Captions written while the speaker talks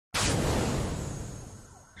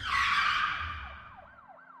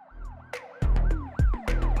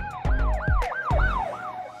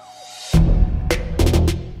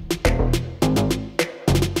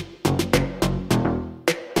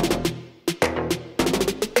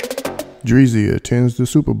Dreezy attends the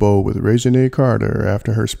Super Bowl with Reginae Carter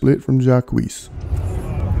after her split from Jacquees.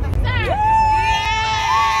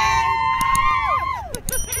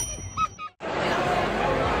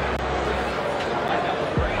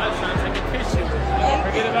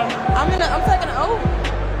 I'm taking an oath.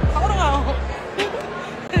 Hold on.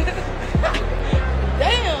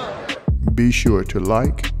 Damn. Be sure to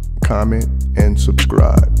like, comment, and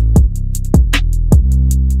subscribe.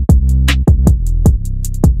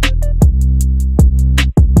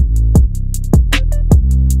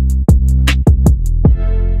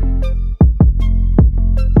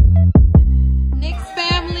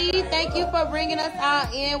 Thank you for bringing us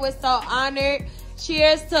out in. We're so honored.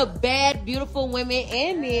 Cheers to bad, beautiful women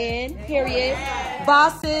and men, period.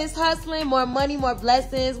 Bosses, hustling, more money, more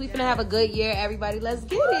blessings. We finna have a good year, everybody. Let's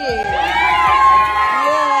get it. Yeah.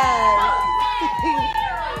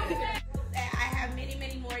 I have many,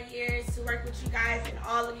 many more years to work with you guys and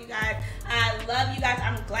all of you guys. I love you guys.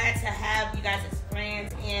 I'm glad to have you guys as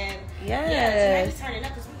friends. And yeah, just turn it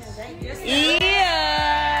up because we can Vegas. Yeah.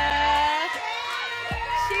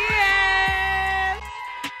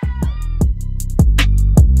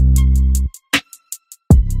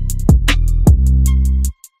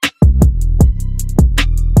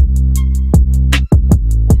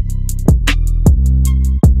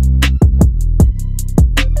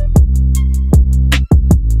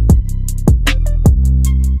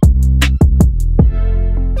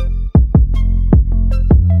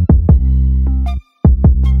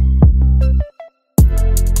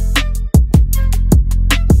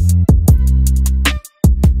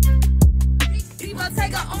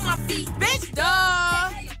 Take her on my feet, bitch, duh.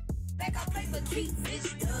 Back I play for keeps,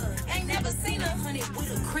 bitch, duh. Ain't never seen a honey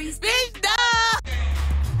with a crease, bitch, duh.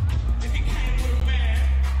 If you came with a man,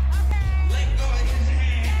 let go of his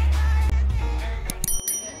hand.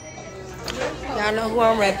 Y'all know who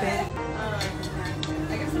I'm repping.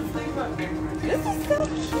 This is so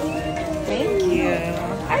cute. Thank you.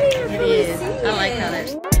 I didn't even really see it. I like how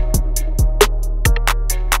that's.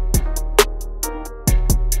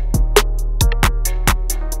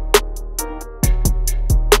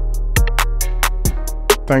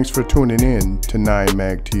 Thanks for tuning in to 9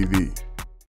 Mag TV.